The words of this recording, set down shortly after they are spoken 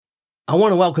I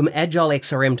want to welcome Agile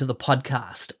XRM to the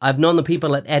podcast. I've known the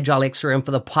people at Agile XRM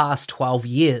for the past 12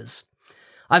 years.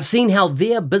 I've seen how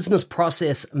their business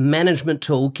process management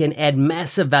tool can add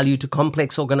massive value to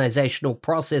complex organizational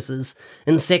processes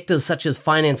in sectors such as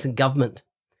finance and government.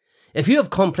 If you have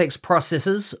complex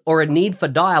processes or a need for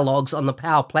dialogues on the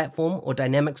Power Platform or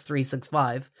Dynamics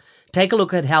 365, take a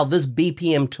look at how this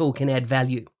BPM tool can add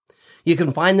value. You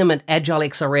can find them at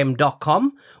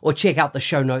agilexrm.com or check out the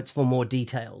show notes for more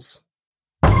details.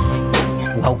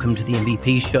 Welcome to the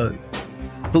MVP Show.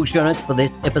 Full show notes for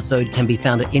this episode can be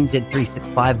found at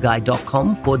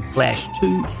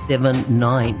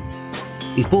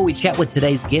nz365guy.com/279. Before we chat with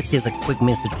today's guest, here's a quick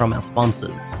message from our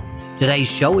sponsors. Today's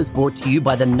show is brought to you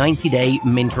by the 90-Day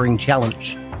Mentoring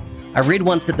Challenge. I read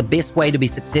once that the best way to be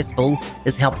successful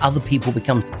is help other people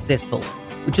become successful,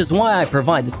 which is why I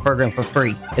provide this program for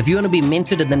free. If you want to be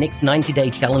mentored in the next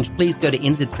 90-day challenge, please go to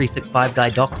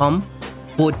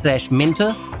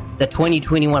nz365guy.com/mentor. The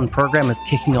 2021 program is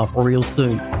kicking off real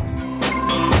soon.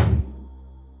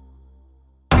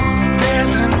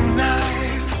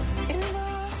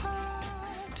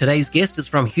 Today's guest is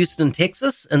from Houston,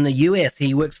 Texas, in the US.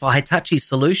 He works for Hitachi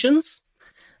Solutions.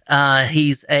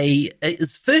 He's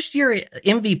his first year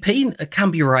MVP.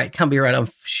 Can't be right. I'm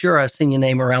sure I've seen your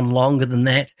name around longer than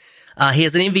that. He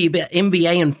has an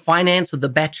MBA in finance with a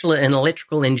bachelor in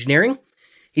electrical engineering.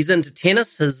 He's into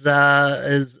tennis. Is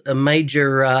a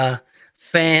major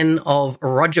fan of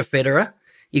Roger Federer.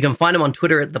 You can find him on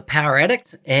Twitter at The Power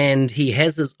Addict, and he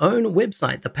has his own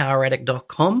website,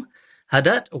 thepoweraddict.com.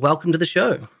 Hadat, welcome to the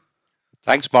show.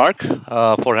 Thanks, Mark,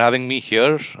 for having me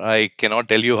here. I cannot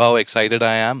tell you how excited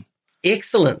I am.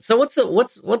 Excellent. So, what's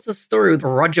the story with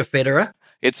Roger Federer?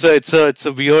 It's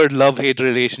a weird love-hate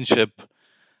relationship.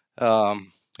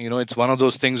 It's one of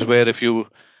those things where if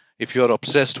you're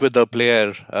obsessed with a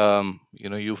player,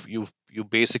 you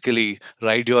basically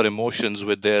ride your emotions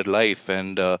with their life.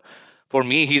 And for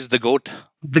me, he's the GOAT.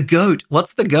 The GOAT.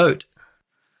 What's the GOAT?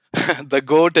 The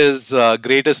GOAT is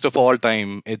greatest of all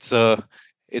time. It's a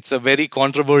very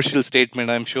controversial statement.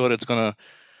 I'm sure it's gonna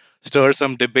stir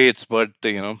some debates, but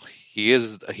he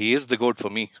is the GOAT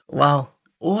for me. Wow,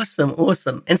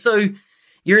 awesome. And so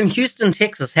you're in Houston,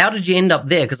 Texas. How did you end up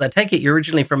there? Because I take it you're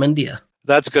originally from India.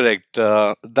 That's correct.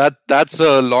 That's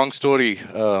a long story,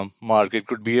 Mark. It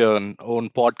could be an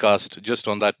own podcast just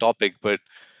on that topic. But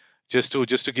just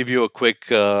to give you a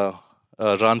quick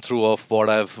run through of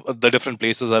the different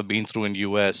places I've been through in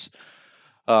US.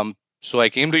 So I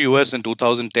came to US in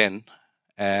 2010,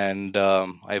 and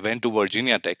I went to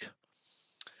Virginia Tech.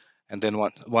 And then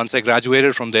once I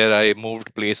graduated from there, I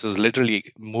moved places,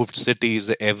 literally moved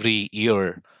cities every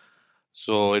year.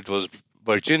 So it was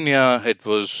Virginia, it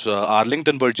was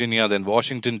Arlington, Virginia, then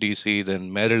Washington, D.C.,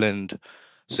 then Maryland,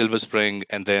 Silver Spring,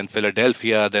 and then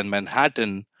Philadelphia, then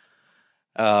Manhattan.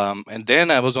 And then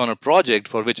I was on a project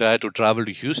for which I had to travel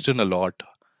to Houston a lot.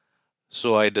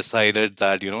 So I decided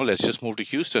that, let's just move to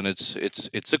Houston.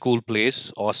 It's a cool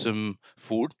place, awesome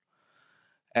food,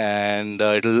 and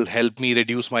it'll help me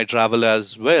reduce my travel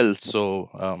as well. So,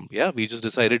 we just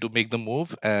decided to make the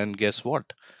move, and guess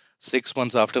what? 6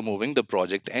 months after moving, the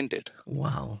project ended.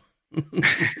 Wow.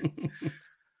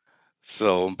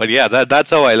 So, but yeah, that's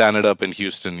how I landed up in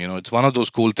Houston. It's one of those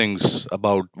cool things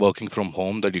about working from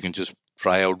home that you can just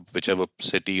try out whichever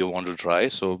city you want to try.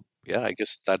 So, yeah, I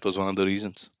guess that was one of the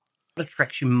reasons. What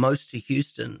attracts you most to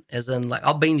Houston? As in, like,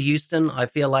 I've been to Houston. I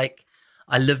feel like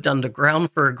I lived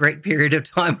underground for a great period of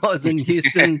time. I was in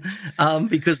Houston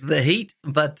because of the heat.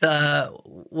 But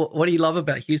what do you love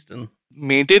about Houston?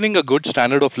 Maintaining a good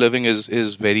standard of living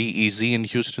is very easy in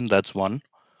Houston. That's one.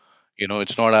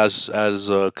 It's not as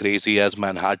crazy as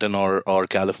Manhattan or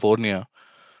California.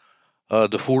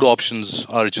 The food options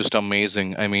are just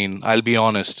amazing. I mean, I'll be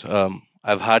honest.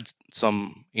 I've had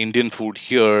some Indian food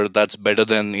here that's better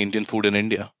than Indian food in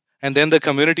India. And then the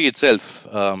community itself,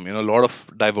 a lot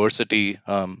of diversity.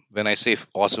 When I say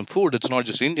awesome food, it's not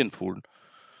just Indian food.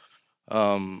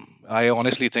 I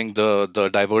honestly think the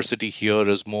diversity here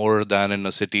is more than in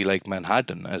a city like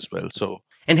Manhattan as well. So,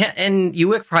 and you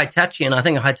work for Hitachi, and I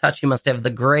think Hitachi must have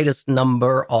the greatest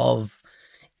number of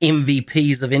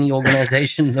MVPs of any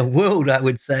organization in the world, I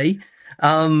would say.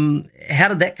 How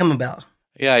did that come about?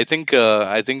 Yeah, I think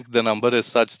the number is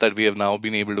such that we have now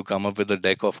been able to come up with a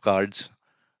deck of cards,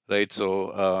 right?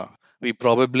 So we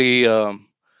probably,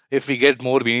 if we get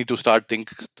more, we need to start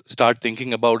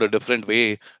thinking about a different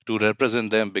way to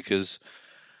represent them, because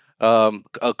a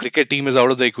cricket team is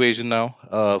out of the equation now.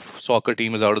 Soccer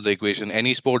team is out of the equation.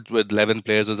 Any sport with 11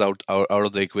 players is out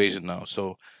of the equation now.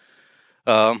 So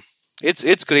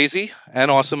it's crazy and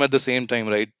awesome at the same time,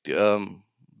 right?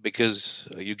 because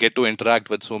you get to interact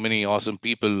with so many awesome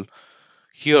people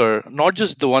here, not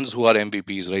just the ones who are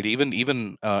MVPs, right?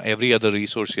 Even every other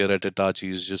resource here at Hitachi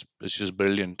is just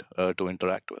brilliant to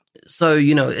interact with. So,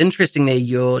 interesting there,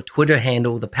 your Twitter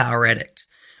handle, The Power Addict.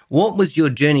 What was your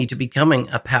journey to becoming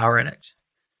a power addict?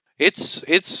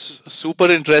 It's super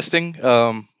interesting.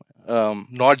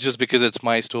 Not just because it's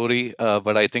my story,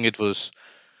 but I think it was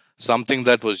something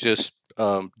that was just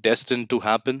destined to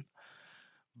happen.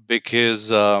 Because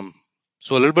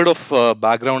so a little bit of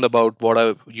background about what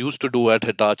I used to do at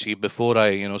Hitachi before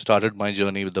I started my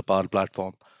journey with the Power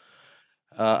Platform.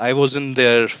 I was in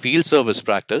their field service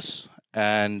practice,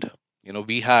 and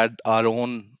we had our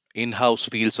own in-house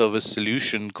field service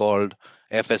solution called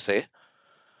FSA.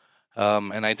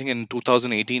 And I think in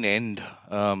 2018 end,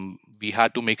 we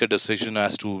had to make a decision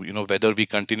as to whether we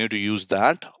continue to use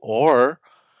that or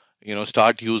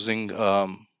start using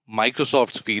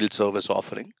Microsoft's field service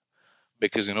offering,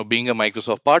 because being a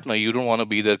Microsoft partner, you don't want to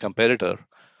be their competitor.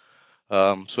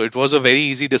 So it was a very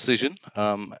easy decision,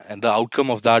 and the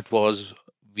outcome of that was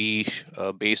we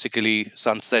basically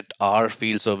sunset our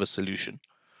field service solution.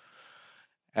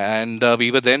 And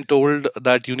we were then told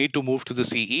that you need to move to the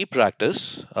CE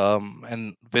practice,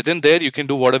 and within there you can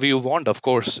do whatever you want. Of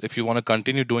course, if you want to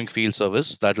continue doing field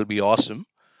service, that will be awesome,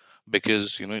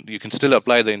 because you can still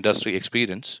apply the industry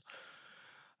experience.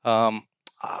 Um,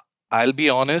 I- I'll be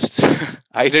honest,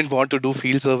 I didn't want to do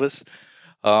field service.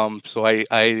 So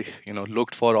I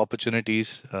looked for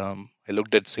opportunities. I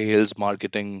looked at sales,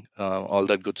 marketing, all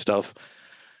that good stuff.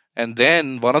 And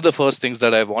then one of the first things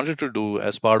that I wanted to do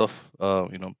as part of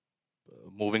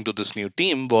moving to this new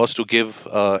team was to give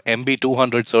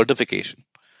MB200 certification.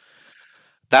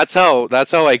 That's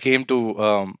how I came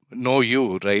to know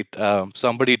you, right?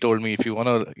 Somebody told me, if you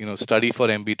want to study for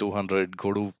MB200,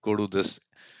 go to this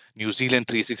New Zealand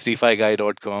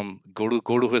 365guy.com. Go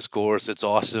to his course. It's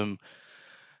awesome.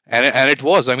 And it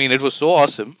was, I mean, it was so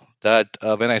awesome that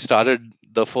when I started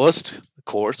the first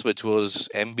course, which was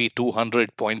MB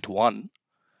 200.1,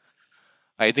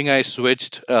 I think I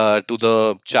switched to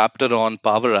the chapter on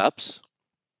Power Apps.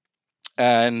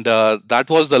 And that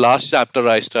was the last chapter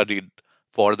I studied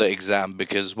for the exam,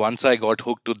 because once I got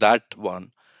hooked to that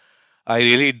one, I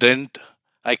really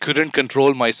I couldn't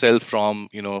control myself from,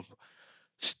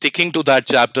 sticking to that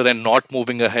chapter and not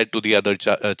moving ahead to the other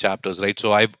chapters, right?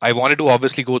 So I wanted to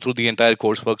obviously go through the entire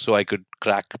coursework so I could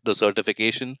crack the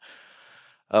certification.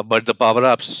 But the Power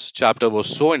Apps chapter was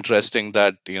so interesting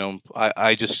that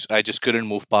I just couldn't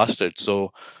move past it.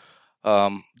 So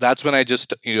that's when I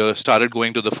just started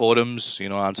going to the forums,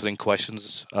 answering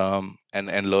questions,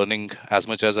 and learning as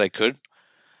much as I could.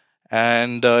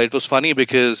 And it was funny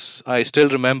because I still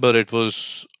remember it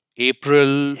was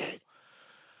April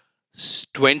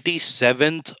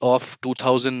 27th of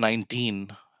 2019,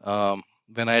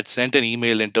 when I had sent an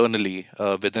email internally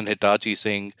within Hitachi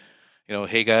saying,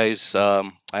 hey guys,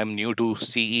 I'm new to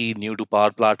CE, new to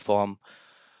Power Platform.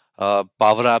 Power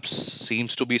Apps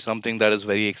seems to be something that is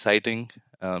very exciting.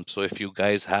 So if you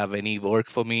guys have any work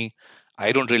for me,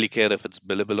 I don't really care if it's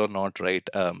billable or not, right?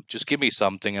 Just give me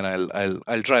something, and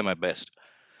I'll try my best.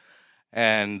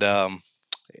 And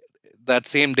that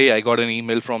same day, I got an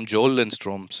email from Joel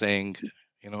Lindstrom saying,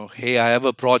 hey, I have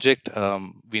a project.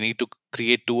 We need to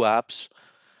create 2 apps.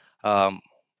 Um,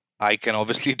 I can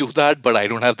obviously do that, but I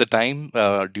don't have the time.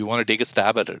 Do you want to take a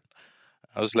stab at it?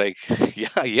 I was like,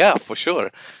 yeah, yeah, for sure.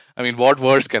 I mean, what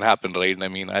worse can happen, right? I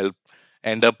mean, I'll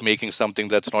end up making something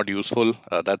that's not useful.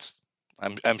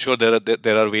 I'm sure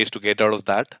there are ways to get out of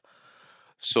that.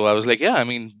 So I was like, yeah, I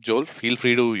mean, Joel, feel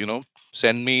free to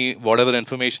send me whatever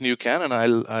information you can, and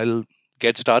I'll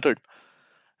get started.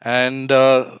 And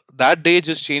that day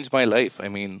just changed my life. I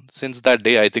mean, since that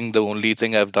day, I think the only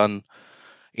thing I've done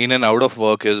in and out of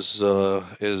work is Power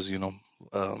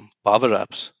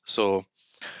Apps. So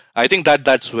I think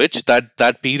that switch,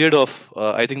 that period of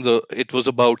I think the it was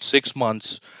about 6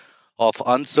 months of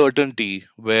uncertainty,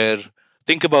 where,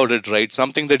 think about it, right?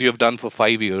 Something that you have done for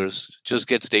 5 years just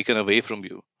gets taken away from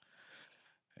you,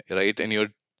 right? And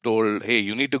you're told, hey,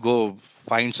 you need to go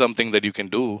find something that you can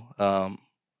do.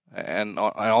 And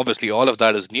obviously all of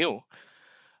that is new,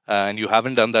 and you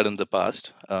haven't done that in the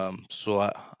past.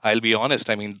 I'll be honest.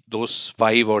 I mean, those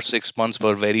 5 or 6 months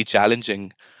were very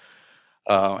challenging,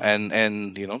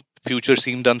 and future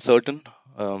seemed uncertain,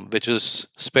 which is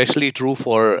especially true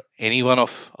for any one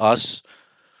of us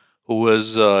who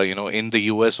was in the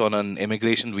US on an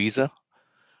immigration visa,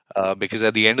 because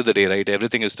at the end of the day, right,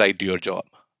 everything is tied to your job.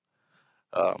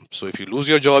 So if you lose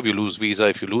your job, you lose visa.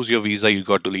 If you lose your visa, you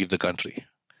got to leave the country.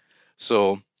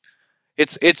 So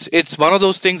it's one of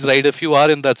those things, right? If you are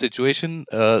in that situation,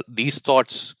 these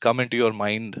thoughts come into your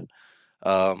mind,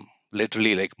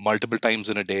 literally like multiple times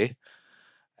in a day.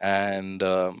 And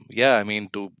yeah, I mean,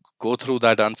 to go through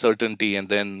that uncertainty, and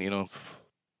then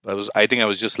I think I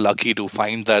was just lucky to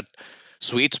find that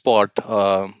sweet spot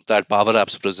that Power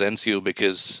Apps presents you,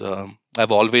 because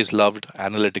I've always loved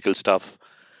analytical stuff,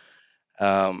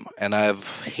 and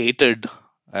I've hated,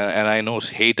 and I know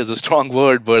hate is a strong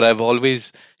word, but I've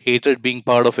always hated being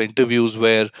part of interviews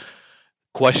where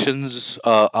questions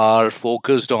are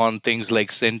focused on things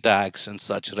like syntax and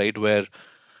such, right? Where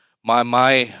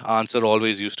my answer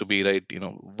always used to be, right,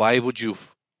 why would you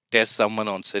test someone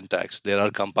on syntax? There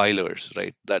are compilers,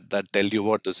 right, that tell you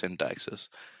what the syntax is.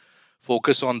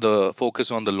 Focus on the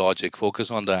logic,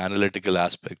 focus on the analytical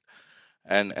aspect.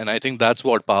 And I think that's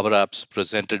what Power Apps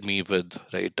presented me with,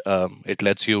 right? It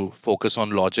lets you focus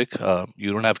on logic.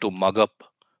 You don't have to mug up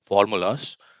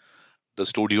formulas. The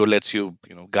studio lets you,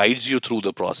 guides you through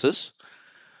the process.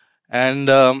 And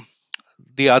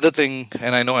the other thing,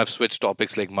 and I know I've switched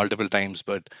topics like multiple times,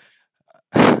 but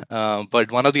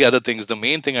one of the other things, the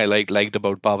main thing I liked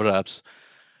about Power Apps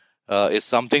is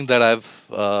something that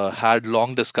I've had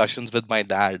long discussions with my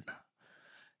dad.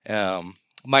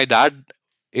 My dad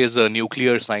is a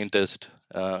nuclear scientist.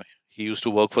 He used to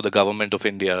work for the government of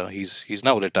India. He's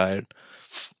now retired,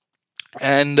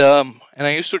 and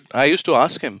I used to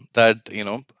ask him that,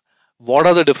 what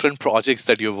are the different projects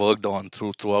that you've worked on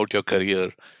throughout your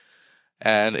career.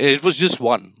 And it was just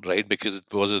one, right? Because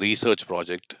it was a research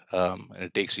project, and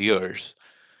it takes years.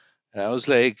 And I was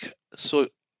like, so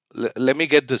let me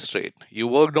get this straight. You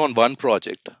worked on one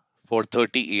project for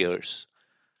 30 years,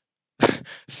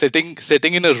 sitting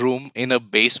in a room in a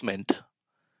basement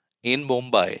in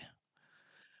Mumbai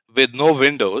with no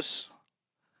windows,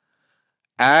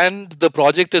 and the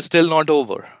project is still not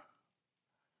over.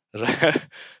 Right?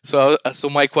 So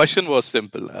my question was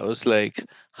simple. I was like,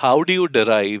 how do you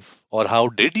derive, or how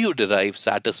did you derive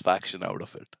satisfaction out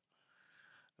of it?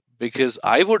 Because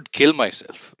I would kill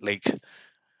myself. Like,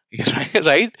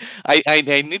 right?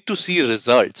 I need to see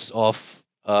results of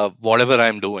whatever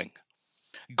I'm doing.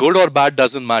 Good or bad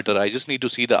doesn't matter. I just need to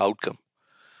see the outcome.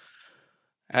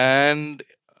 And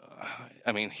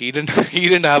I mean, he didn't he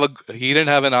didn't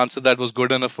have an answer that was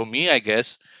good enough for me, I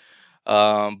guess.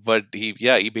 But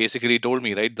he basically told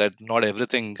me, right, that not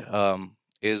everything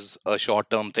is a short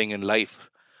term thing in life.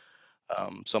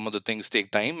 Some of the things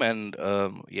take time, and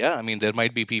yeah, I mean, there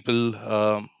might be people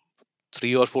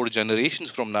 3 or 4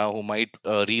 generations from now who might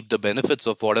reap the benefits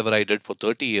of whatever I did for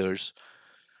 30 years.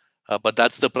 But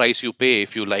that's the price you pay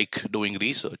if you like doing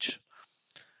research.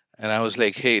 And I was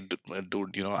like, hey,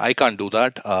 dude, I can't do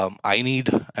that. I need,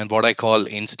 and what I call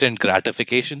instant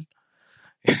gratification,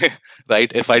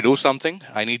 right? If I do something,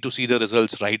 I need to see the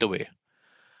results right away.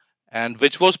 And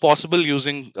which was possible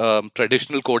using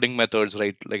traditional coding methods,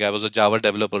 right? Like, I was a Java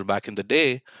developer back in the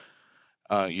day.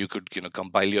 You could,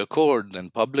 compile your code, then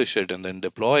publish it, and then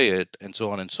deploy it, and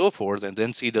so on and so forth, and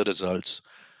then see the results.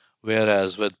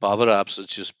 Whereas with Power Apps,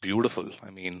 it's just beautiful. I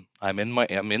mean, I'm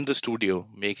in the studio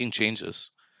making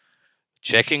changes,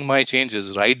 checking my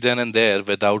changes right then and there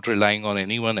without relying on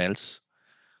anyone else,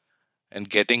 and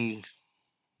getting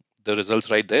the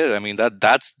results right there. I mean,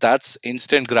 that's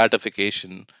instant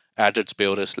gratification at its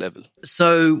purest level.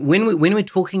 So when we're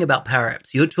talking about Power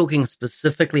Apps, you're talking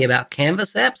specifically about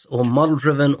Canvas apps or model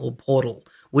driven or Portal,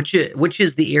 which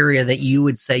is the area that you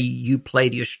would say you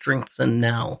played your strengths in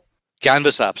now?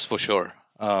 Canvas apps for sure.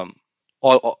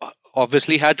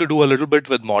 Obviously had to do a little bit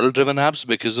with model driven apps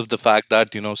because of the fact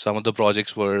that some of the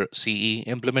projects were CE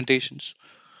implementations.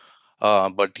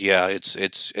 But yeah,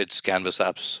 it's Canvas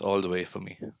apps all the way for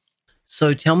me.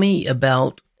 So tell me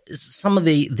about some of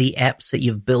the apps that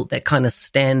you've built that kind of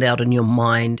stand out in your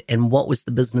mind, and what was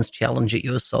the business challenge that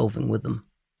you were solving with them?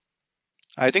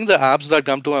 I think the apps that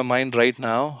come to my mind right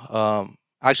now,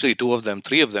 actually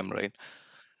three of them, right?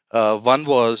 One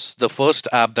was the first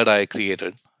app that I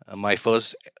created, my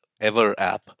first ever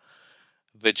app,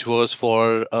 which was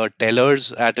for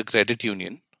tellers at a credit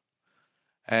union,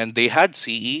 and they had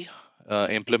CE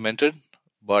implemented.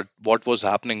 But what was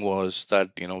happening was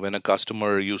that when a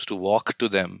customer used to walk to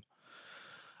them,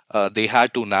 they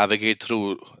had to navigate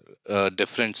through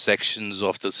different sections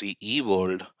of the CE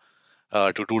world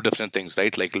to do different things,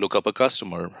 right? Like look up a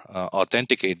customer,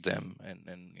 authenticate them,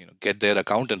 and get their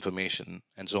account information,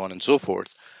 and so on and so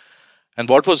forth. And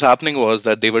what was happening was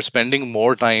that they were spending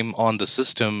more time on the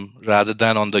system rather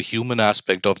than on the human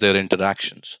aspect of their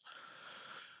interactions.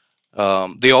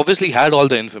 They obviously had all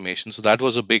the information, so that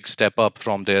was a big step up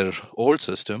from their old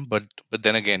system. But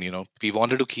then again, we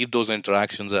wanted to keep those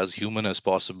interactions as human as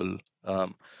possible.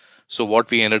 So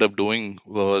what we ended up doing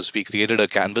was we created a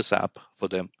Canvas app for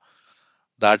them.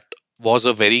 That was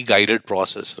a very guided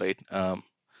process, right?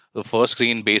 The first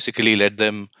screen basically let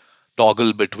them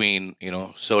toggle between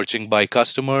searching by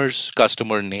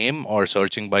customer name, or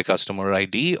searching by customer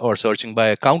ID, or searching by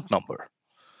account number,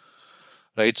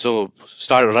 right? So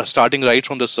starting right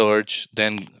from the search,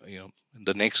 then in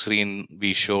the next screen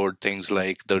we showed things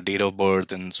like the date of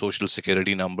birth and social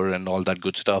security number and all that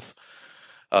good stuff,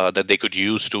 that they could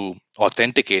use to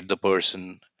authenticate the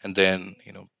person. And then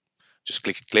just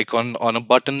click on a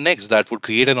button next that would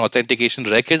create an authentication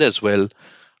record as well,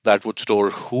 that would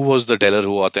store who was the teller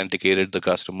who authenticated the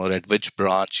customer at which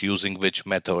branch using which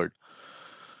method.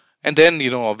 And then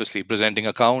obviously presenting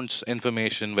accounts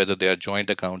information, whether they are joint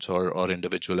accounts or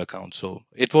individual accounts. So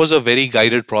it was a very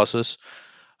guided process,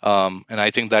 and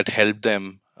I think that helped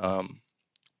them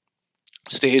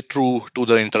stay true to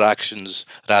the interactions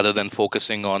rather than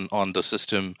focusing on the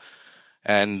system.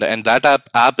 And that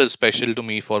app is special to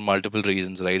me for multiple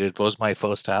reasons, right? It was my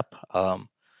first app.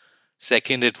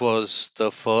 Second, it was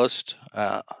the first,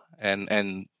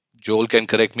 and Joel can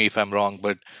correct me if I'm wrong,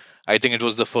 but I think it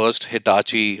was the first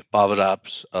Hitachi Power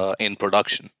Apps in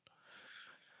production.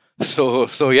 So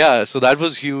yeah, so that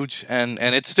was huge, and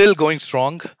it's still going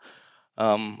strong.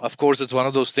 Of course, it's one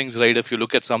of those things, right? If you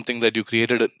look at something that you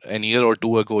created an year or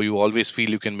two ago, you always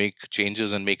feel you can make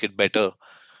changes and make it better.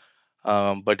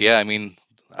 But yeah, I mean,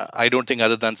 I don't think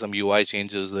other than some UI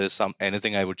changes, there's some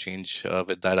anything I would change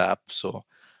with that app. So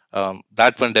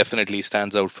that one definitely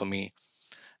stands out for me.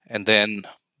 And then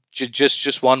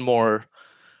just one more.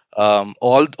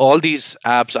 All these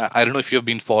apps. I don't know if you've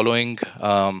been following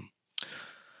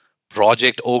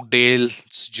Project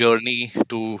Oakdale's journey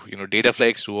to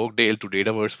Dataflex, to Oakdale, to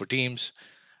Dataverse for Teams.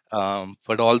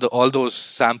 But all those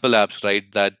sample apps,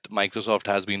 right, that Microsoft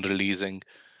has been releasing.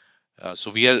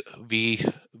 So we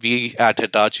at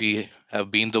Hitachi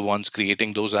have been the ones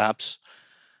creating those apps,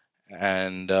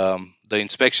 and the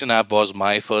inspection app was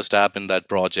my first app in that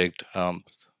project.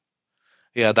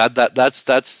 Yeah,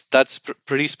 that's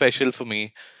pretty special for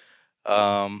me.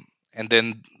 And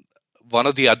then one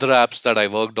of the other apps that I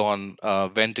worked on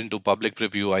went into public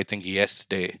preview, I think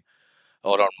yesterday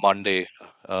or on Monday.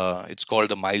 It's called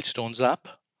the Milestones app.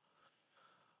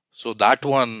 So that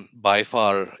one by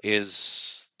far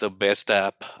is the best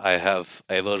app I have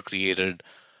ever created.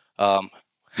 Um,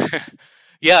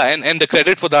 yeah, and the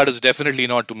credit for that is definitely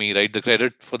not to me, right? The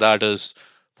credit for that is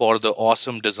for the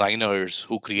awesome designers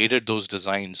who created those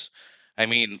designs. I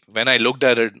mean, when I looked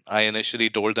at it, I initially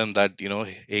told them that,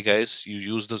 hey guys, you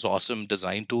use this awesome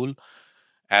design tool,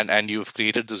 and you've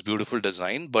created this beautiful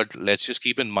design, but let's just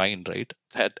keep in mind, right,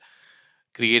 that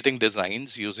creating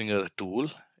designs using a tool,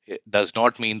 it does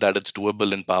not mean that it's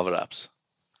doable in Power Apps.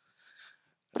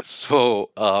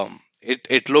 So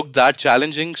it looked that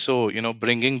challenging. So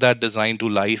bringing that design to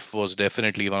life was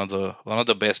definitely one of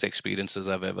the best experiences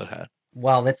I've ever had.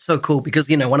 Wow, that's so cool because,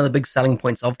 one of the big selling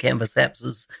points of Canvas apps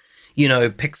is,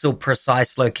 pixel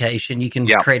precise location. You can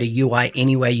Yeah. create a UI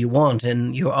any way you want.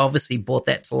 And you obviously brought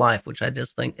that to life, which I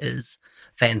just think is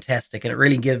fantastic. And it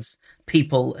really gives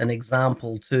people an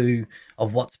example too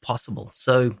of what's possible.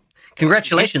 So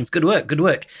congratulations. Good work. Good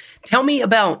work. Tell me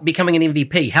about becoming an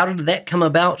MVP. How did that come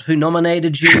about? Who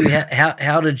nominated you?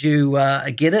 How did you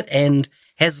get it? And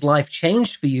has life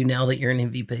changed for you now that you're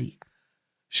an MVP?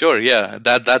 Sure, yeah,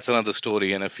 that's another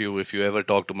story. And if you ever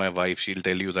talk to my wife, she'll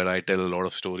tell you that I tell a lot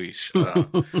of stories.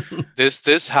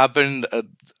 This happened.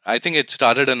 I think it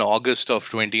started in August of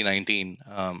 2019.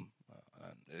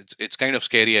 It's kind of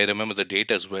scary. I remember the date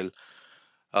as well.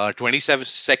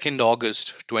 22nd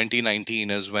August 2019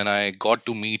 is when I got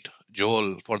to meet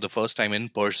Joel for the first time in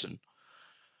person.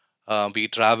 We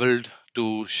traveled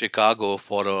to Chicago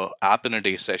for a app in a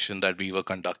day session that we were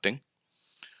conducting,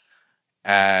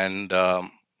 and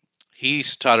he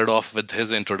started off with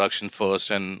his introduction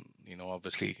first. And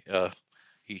obviously,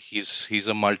 he's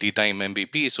a multi-time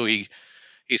MVP. So he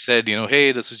said,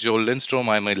 hey, this is Joel Lindstrom.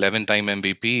 I'm an 11-time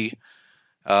MVP.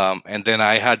 And then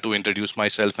I had to introduce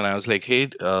myself, and I was like, hey,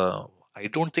 I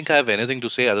don't think I have anything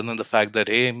to say other than the fact that,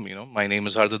 hey, my name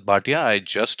is Hardit Bhatia. I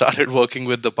just started working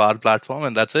with the Power Platform,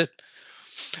 and that's it.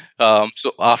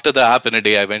 So after the app in a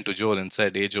day, I went to Joel and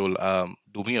said, hey, Joel,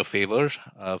 do me a favor.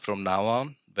 From now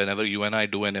on, whenever you and I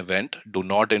do an event, do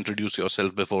not introduce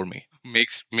yourself before me.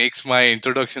 Makes my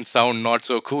introduction sound not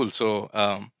so cool. So,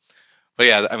 but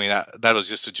yeah, I mean, that was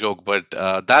just a joke. But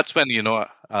that's when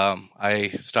I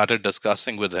started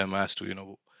discussing with him as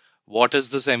to what is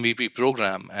this MVP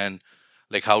program, and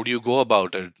like how do you go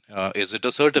about it? Is it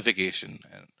a certification?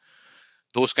 And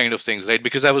those kind of things, right?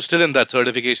 Because I was still in that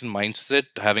certification mindset,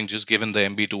 having just given the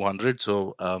MB200.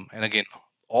 So, and again,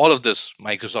 all of this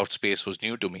Microsoft space was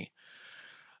new to me.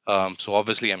 So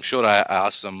obviously, I'm sure I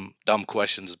asked some dumb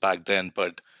questions back then,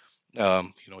 but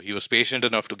he was patient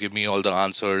enough to give me all the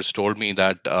answers. Told me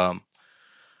that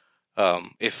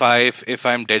if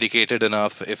I'm dedicated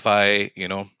enough, if I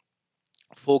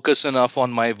focus enough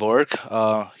on my work,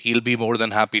 he'll be more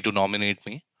than happy to nominate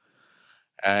me.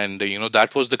 And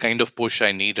that was the kind of push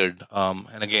I needed.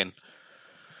 And again,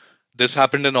 this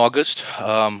happened in August.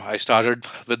 I started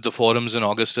with the forums in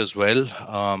August as well.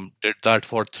 Did that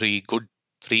for 3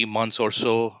 months or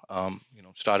so.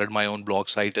 Started my own blog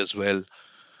site as well.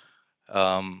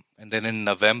 And then in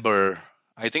November,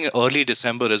 I think early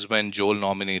December is when Joel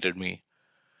nominated me.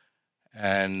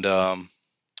 And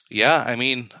yeah, I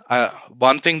mean,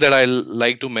 one thing that I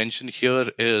like to mention here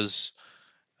is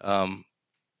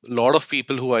a lot of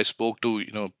people who I spoke to,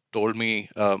 told me,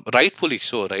 rightfully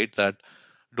so, right, that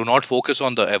do not focus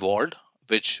on the award,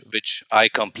 which I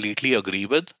completely agree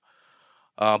with.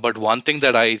 But one thing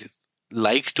that I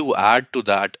like to add to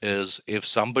that is if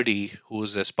somebody who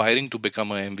is aspiring to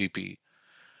become an MVP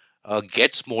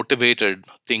gets motivated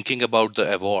thinking about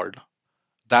the award,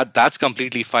 that's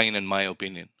completely fine in my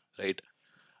opinion, right?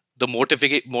 The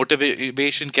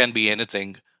motivation can be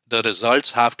anything. The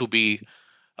results have to be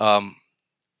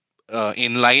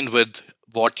in line with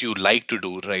what you like to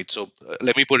do, right? So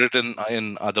let me put it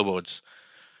in other words.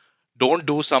 Don't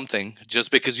do something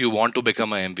just because you want to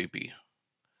become an MVP.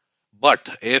 But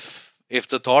if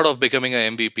the thought of becoming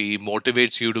an MVP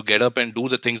motivates you to get up and do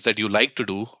the things that you like to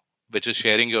do, which is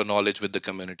sharing your knowledge with the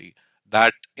community,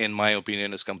 that, in my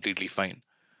opinion, is completely fine,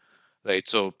 right?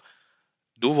 So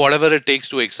do whatever it takes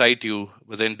to excite you,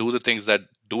 but then do the things that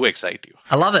do excite you.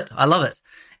 I love it.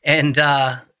 And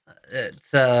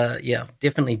it's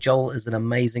definitely Joel is an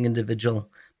amazing individual,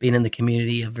 been in the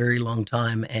community a very long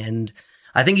time, and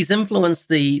I think he's influenced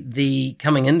the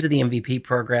coming into the MVP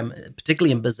program,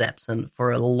 particularly in BizApps, and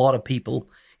for a lot of people,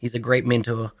 he's a great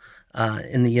mentor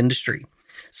in the industry.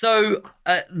 So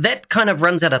that kind of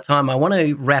runs out of time. I want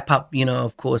to wrap up,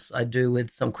 of course, I do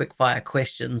with some quick fire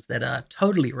questions that are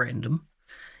totally random.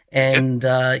 And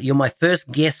you're my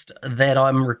first guest that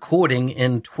I'm recording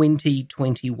in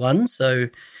 2021. So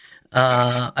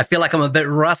I feel like I'm a bit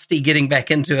rusty getting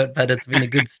back into it, but it's been a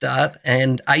good start.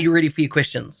 And are you ready for your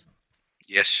questions?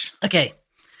 Yes. Okay.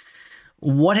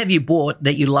 What have you bought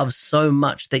that you love so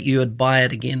much that you would buy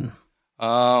it again?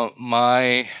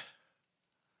 My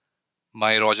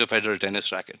Roger Federer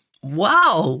tennis racket.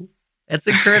 Wow. That's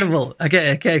incredible.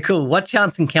 Okay, cool. What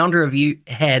chance encounter have you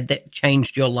had that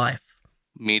changed your life?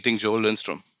 Meeting Joel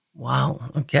Lindstrom. Wow.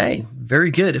 Okay.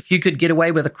 Very good. If you could get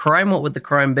away with a crime, what would the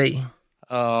crime be?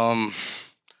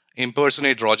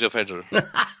 Impersonate Roger Federer.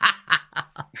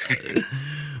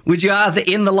 Would you rather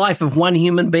end the life of one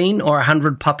human being or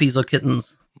 100 puppies or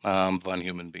kittens? One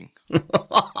human being.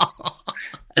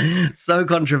 So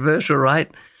controversial,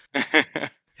 right?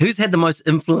 Who's had the most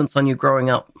influence on you growing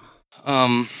up?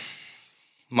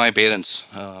 My parents.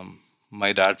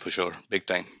 My dad for sure. Big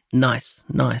time. Nice.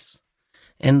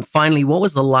 And finally, what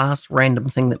was the last random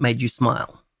thing that made you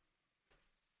smile?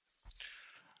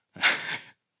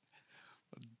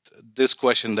 This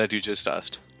question that you just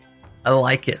asked. I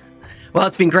like it. Well,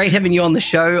 it's been great having you on the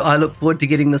show. I look forward to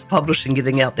getting this published and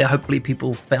getting out there. Hopefully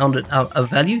people found it of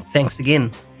value. Thanks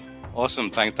again. Awesome.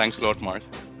 Thanks a lot, Mark.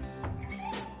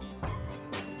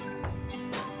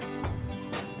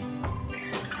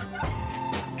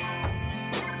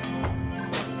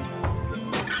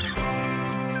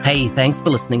 Hey, thanks for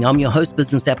listening. I'm your host,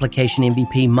 Business Application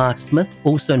MVP Mark Smith,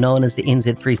 also known as the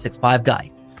NZ365 Guy.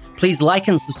 Please like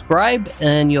and subscribe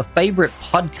in your favorite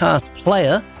podcast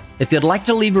player. If you'd like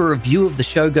to leave a review of the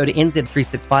show, go to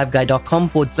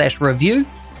nz365guy.com/review.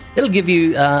 It'll give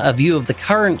you a view of the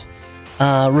current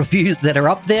reviews that are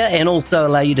up there and also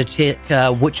allow you to check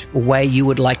which way you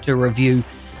would like to review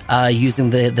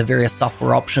using the various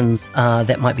software options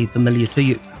that might be familiar to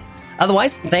you.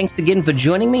 Otherwise, thanks again for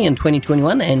joining me in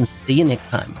 2021 and see you next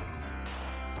time.